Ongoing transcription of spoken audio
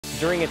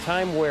During a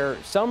time where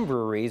some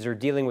breweries are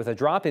dealing with a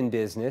drop in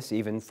business,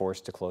 even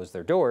forced to close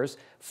their doors,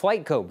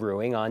 FlyteCo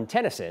Brewing on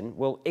Tennyson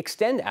will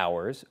extend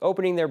hours,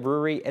 opening their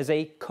brewery as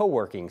a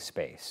co-working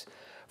space.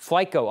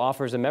 FlyteCo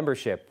offers a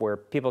membership where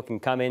people can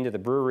come into the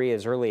brewery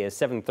as early as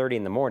 7:30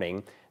 in the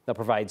morning. They'll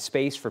provide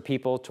space for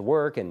people to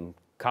work and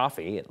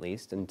coffee, at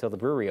least, until the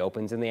brewery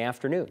opens in the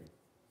afternoon.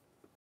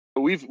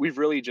 We've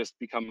really just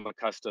become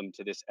accustomed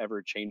to this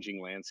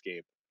ever-changing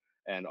landscape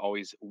and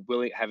always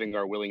having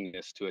our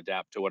willingness to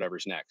adapt to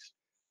whatever's next.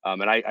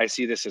 And I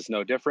see this as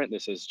no different.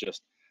 This is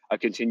just a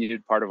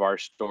continued part of our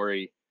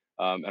story,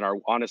 and our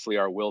honestly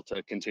our will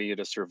to continue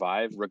to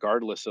survive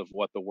regardless of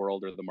what the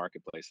world or the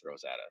marketplace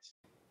throws at us.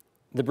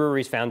 The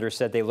brewery's founders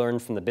said they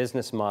learned from the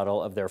business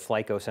model of their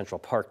FlyteCo Central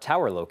Park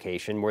Tower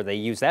location, where they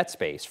use that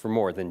space for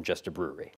more than just a brewery.